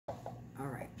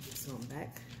So I'm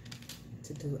back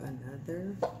to do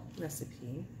another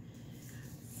recipe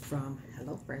from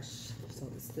HelloFresh. So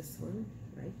it's this one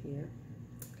right here.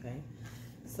 Okay,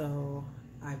 so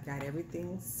I've got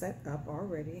everything set up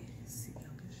already. Let's see,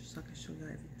 so I can show you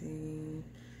everything.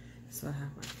 So I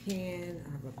have my pan,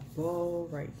 I have a bowl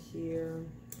right here.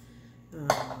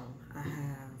 I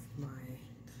have my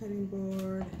cutting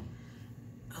board.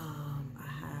 I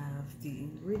have the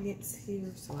ingredients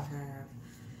here. So I have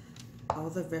all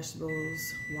the vegetables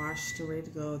washed and ready to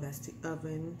go. That's the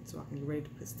oven, so I can get ready to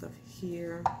put stuff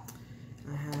here.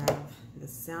 I have the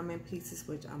salmon pieces,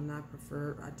 which I'm not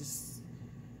preferred.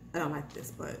 I don't like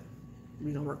this, but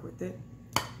we gonna work with it.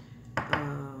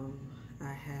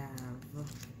 I have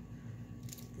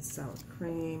the sour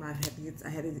cream. I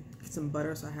had to get some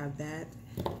butter, so I have that.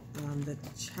 The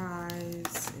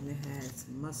chives, and it has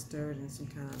mustard and some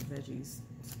kind of veggies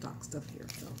stock stuff here.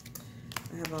 So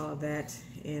I have all of that,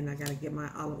 and I gotta get my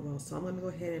olive oil. So I'm gonna go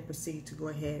ahead and proceed to go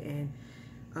ahead and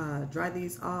dry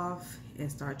these off and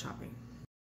start chopping.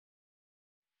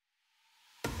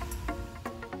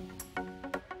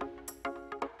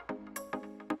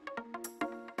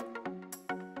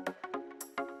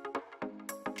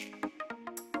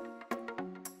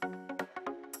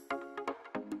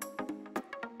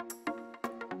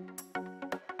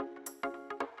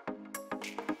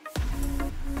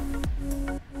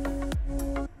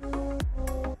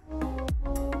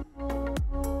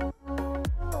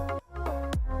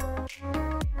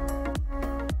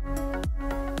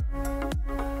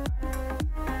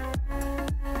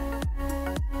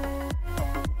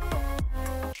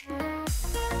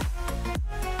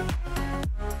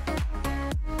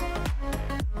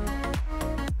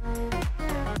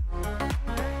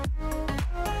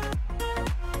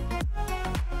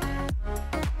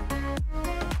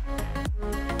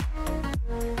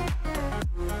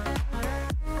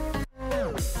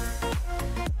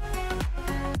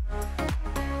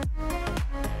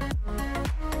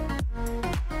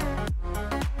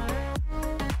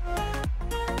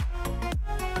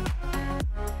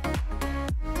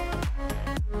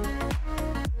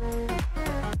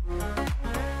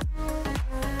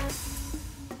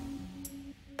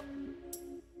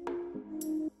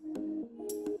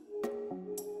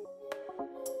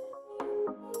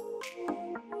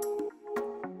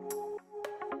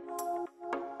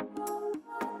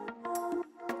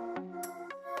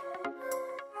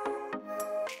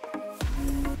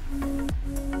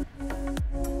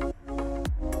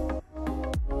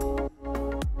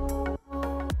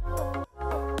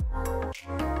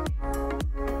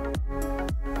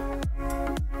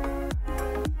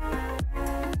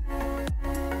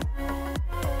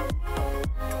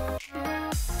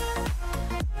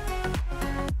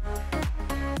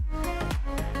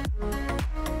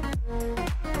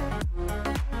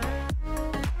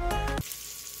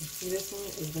 This one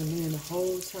has been in the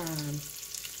whole time,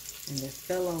 and it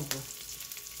fell over.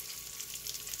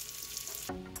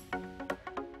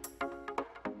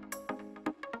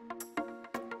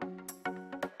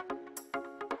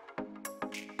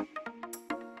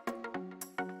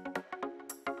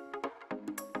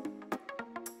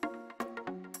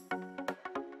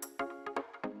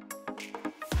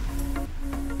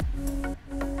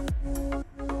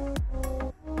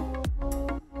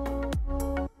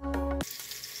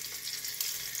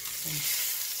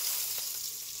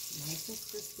 Nice and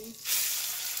crispy.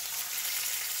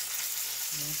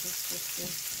 Nice and crispy.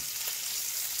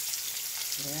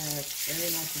 Yes, very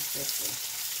nice and crispy.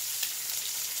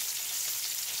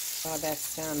 While that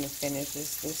salmon finishes,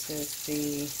 this is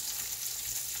the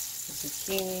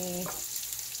zucchini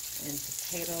and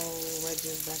potato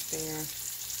wedges back there.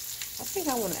 I think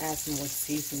I want to add some more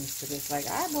seasonings to this. Like,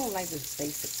 I don't like this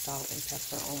basic salt and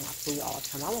pepper on my food all the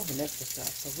time. I want the extra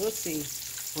stuff. So we'll see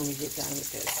when we get done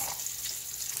with this.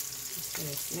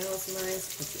 It smells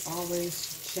nice, but you always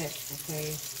check,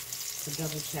 okay, to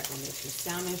double check on this. The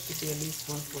salmon should be at least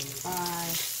 145.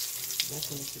 That's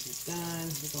when it should be done.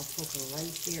 We're going to poke it right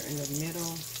here in the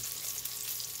middle.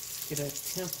 Get a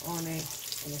temp on it,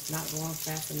 and it's not going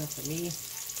fast enough for me.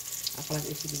 I feel like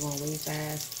it should be going way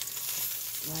fast,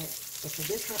 right? But for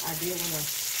this one, I did want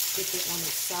to stick it on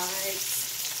its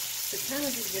sides to kind of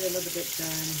just get a little bit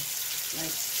done,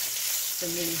 like for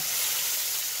me.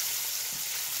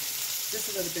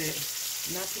 Just a little bit,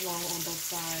 not too long on both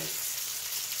sides,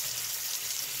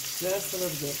 just a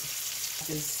little bit.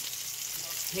 This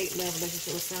hate-love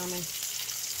relationship with salmon,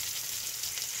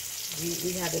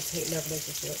 we have this hate-love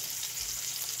relationship.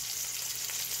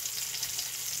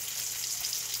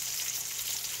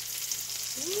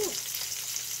 Ooh.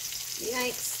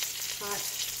 Yikes, hot.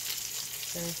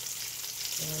 Okay,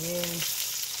 going in.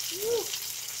 Ooh.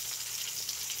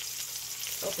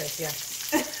 Okay, yeah.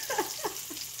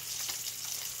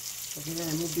 Okay, then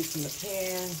I move these from the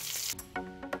pan.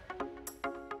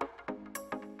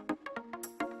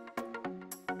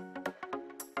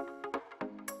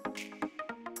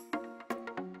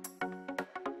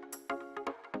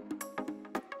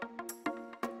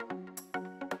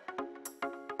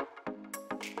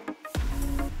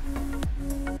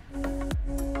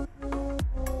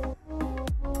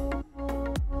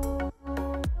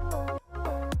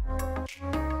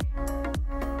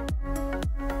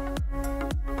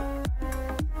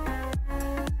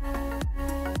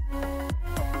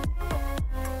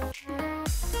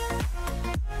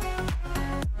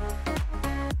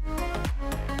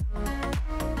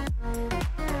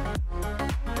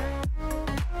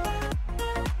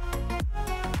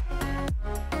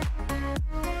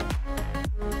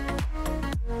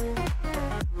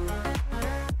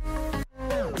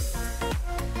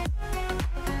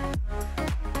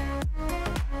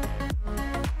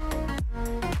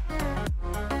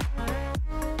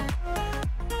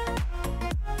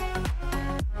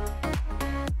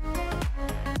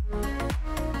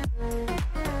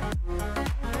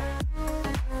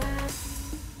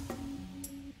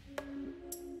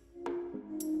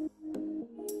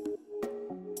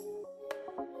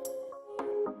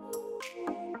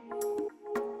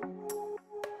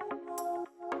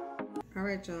 All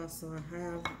right, y'all, so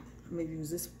I'm gonna use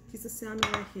this piece of salmon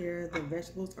right here. The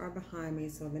vegetables are behind me,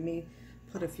 so let me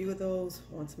put a few of those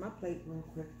onto my plate real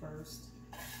quick first.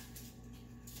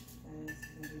 And so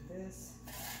I'm gonna do this.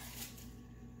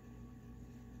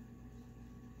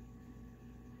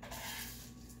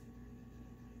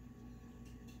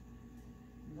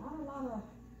 Not a lot of it.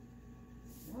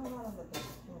 Not a lot,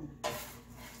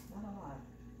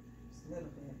 just a little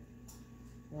bit,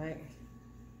 right?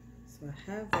 So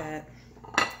I have that,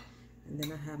 and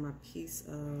then I have my piece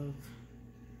of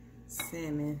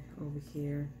salmon over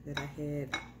here that I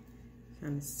had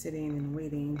kind of sitting and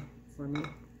waiting for me.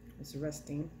 It's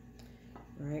resting,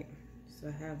 right? So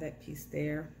I have that piece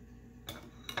there.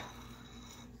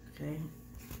 Okay.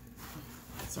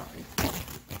 Sorry.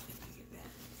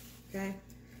 Okay.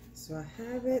 So I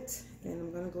have it, and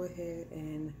I'm gonna go ahead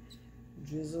and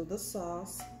drizzle the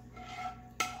sauce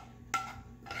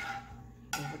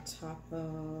over top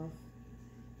of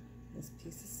this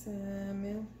piece of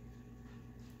salmon,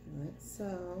 like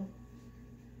so.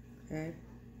 Okay.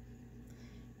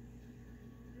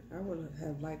 I would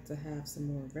have liked to have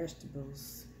some more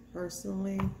vegetables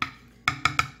personally,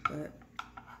 but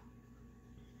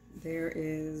there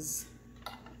is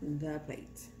the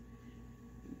plate.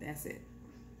 That's it.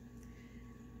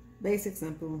 Basic,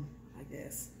 simple, I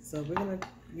guess. So we're gonna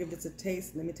give this a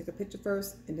taste. Let me take a picture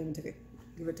first, and then give it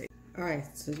a taste. All right,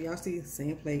 so y'all see,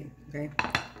 same plate, okay?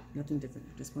 Nothing different,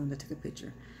 just wanted to take a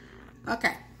picture.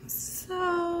 Okay,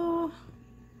 so,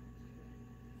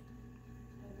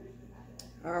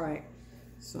 all right,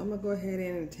 so I'm gonna go ahead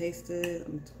and taste it.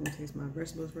 I'm just gonna taste my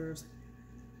vegetables first,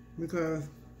 because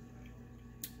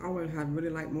I would have really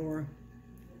liked more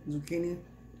zucchini.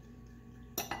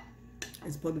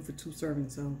 It's supposed to be for 2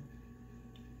 servings, so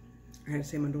I had to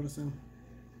take my daughter some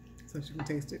so she can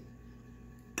taste it,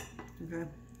 okay?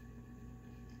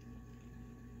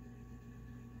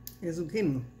 And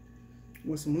zucchini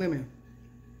with some lemon.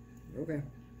 Okay.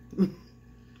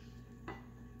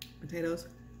 Potatoes.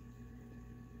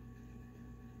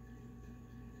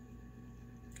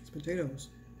 It's potatoes.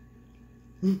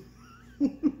 I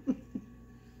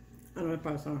know that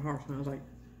probably sounded harsh, and I was like,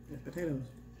 it's potatoes.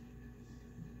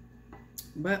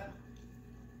 But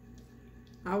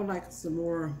I would like some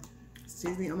more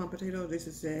seasoning on my potatoes. This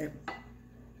is said,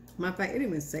 matter of fact, it didn't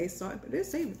even say salt, but did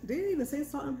it even say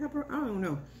salt and pepper? I don't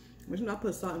know. But you know, I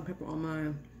put salt and pepper on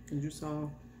mine, as you saw.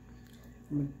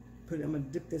 I'm gonna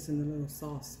dip this in the little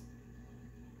sauce.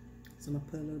 So I'm gonna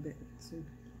put a little bit. See,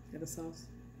 got the sauce.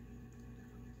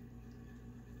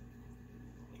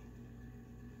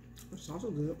 The sauce is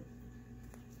good.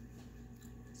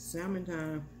 Salmon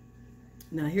time.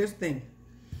 Now here's the thing.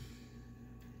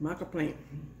 My complaint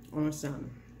on the salmon.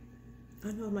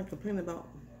 I know I'm not complaining about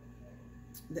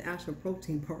the actual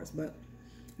protein parts, but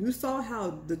you saw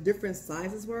how the different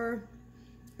sizes were,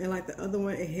 and like the other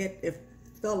one, it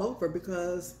fell over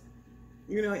because,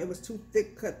 you know, it was too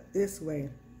thick cut this way.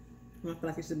 I feel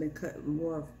like it should have been cut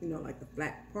more, you know, like the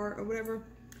flat part or whatever.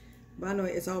 But I know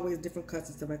it's always different cuts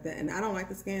and stuff like that, and I don't like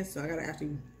the skin, so I gotta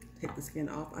actually take the skin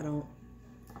off. I don't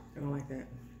like that.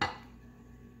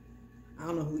 I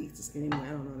don't know who eats the skin anyway.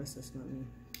 I don't know. That's just not me.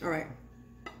 All right.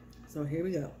 So here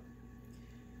we go.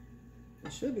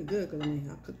 It should be good because I mean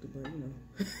I cooked it, but you know,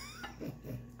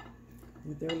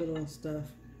 with their little stuff.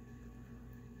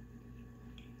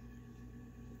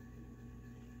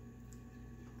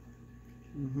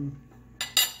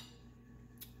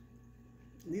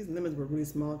 These lemons were really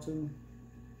small too,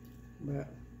 but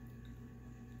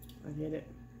I get it.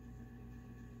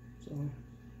 So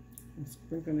I'm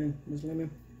sprinkling in this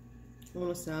lemon on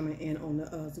the salmon and on the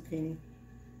zucchini.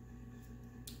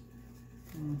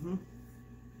 I'm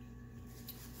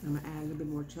gonna add a little bit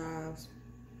more chives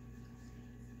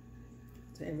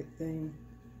to everything.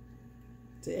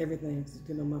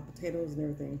 You know, my potatoes and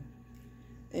everything.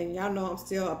 And y'all know I'm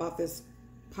still about this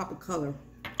pop of color.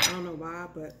 I don't know why,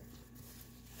 but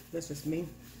that's just me.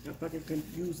 I thought you could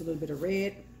use a little bit of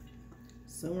red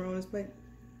somewhere on this plate.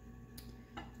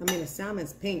 I mean, the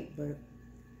salmon's pink, but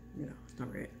you know, it's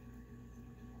not red.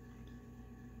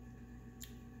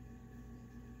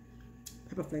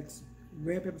 Pepper flakes,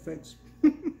 red pepper flakes.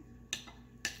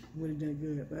 Would have done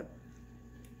good, but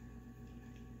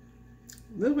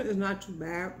this one is not too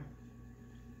bad.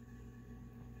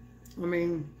 I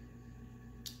mean,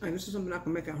 this is something I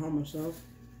can make at home myself.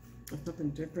 It's something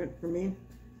different for me.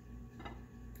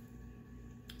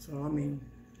 So I mean,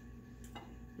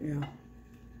 yeah.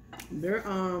 They're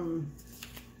what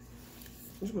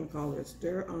you gonna call this?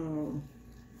 They're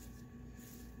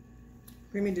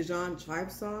Creamy Dijon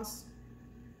Chive Sauce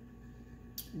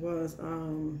was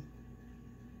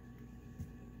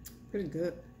pretty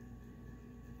good.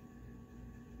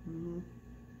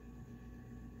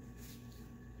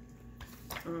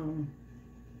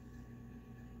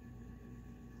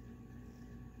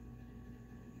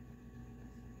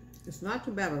 It's not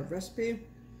too bad of a recipe,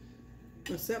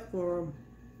 except for,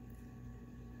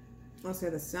 I'll say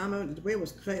the salmon, the way it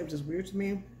was cut, it was just weird to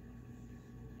me.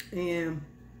 And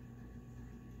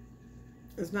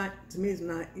it's not, to me, it's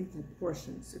not equal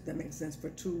portions, if that makes sense, for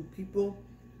two people.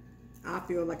 I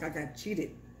feel like I got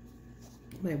cheated.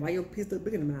 Like, why your piece look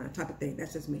bigger than mine, type of thing.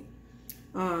 That's just me.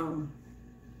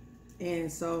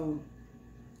 And so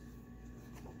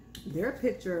their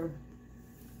picture,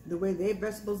 the way their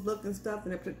vegetables look and stuff,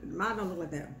 and mine don't look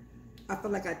like that. I feel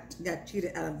like I got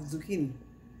cheated out of zucchini.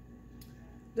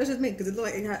 That's just me, because it look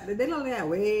like they look like they had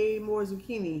way more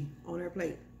zucchini on their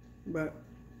plate. But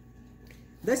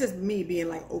that's just me being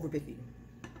like over picky.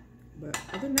 But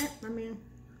other than that, I mean,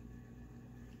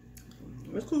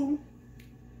 it's cool.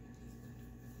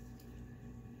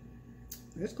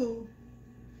 It's cool.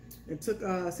 It took,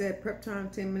 said prep time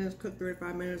 10 minutes, cook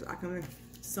 35 minutes. I can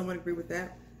somewhat agree with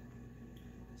that.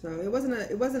 So it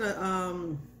wasn't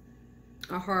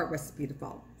a hard recipe to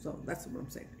follow. So that's what I'm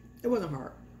saying. It wasn't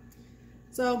hard.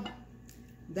 So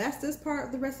that's this part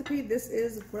of the recipe. This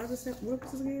is, what was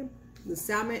this again? The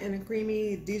salmon and the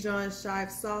creamy Dijon chive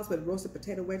sauce with roasted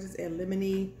potato wedges and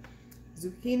lemony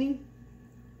zucchini.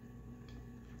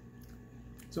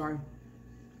 Sorry.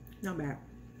 Not bad.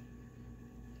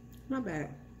 Not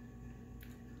bad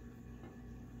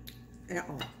at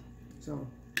all. So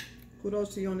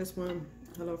kudos to you on this one,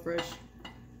 HelloFresh.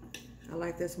 I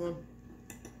like this one.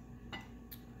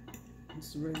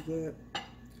 This is really good.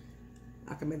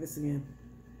 I can make this again.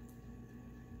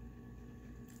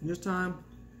 This time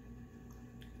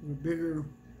with bigger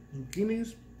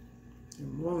zucchinis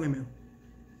and more lemon.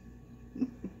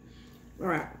 All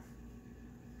right.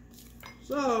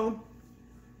 So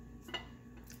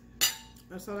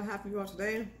that's all I have for you all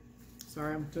today.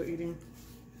 Sorry, I'm still eating.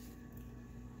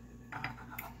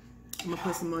 I'm gonna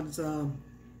put some of this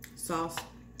sauce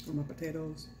on my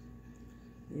potatoes.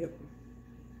 Yep.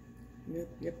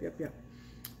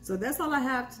 So that's all I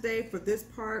have today for this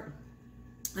part.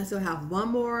 I still have one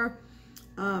more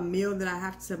meal that I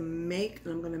have to make,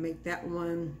 and I'm gonna make that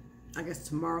one, I guess,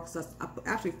 tomorrow, because I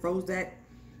actually froze that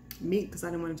meat because I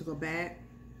didn't want it to go bad.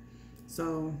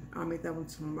 So I'll make that one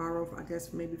tomorrow, I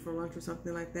guess, maybe for lunch or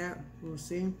something like that. We'll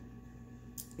see.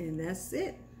 And that's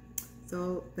it.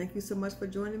 So thank you so much for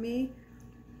joining me.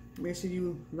 Make sure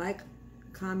you like,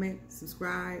 comment,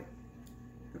 subscribe,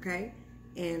 okay?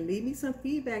 And leave me some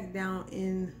feedback down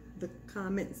in the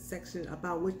comment section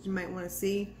about what you might want to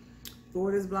see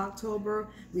for this Vlogtober.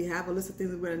 We have a list of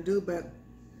things we're going to do, but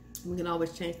we can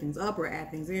always change things up or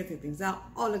add things in, take things out,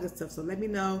 all the good stuff. So let me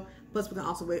know. Plus, we can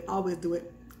also always do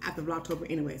it after Vlogtober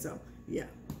anyway. So yeah,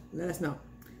 let us know.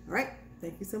 All right.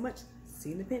 Thank you so much. See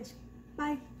you in the pinch.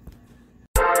 Bye.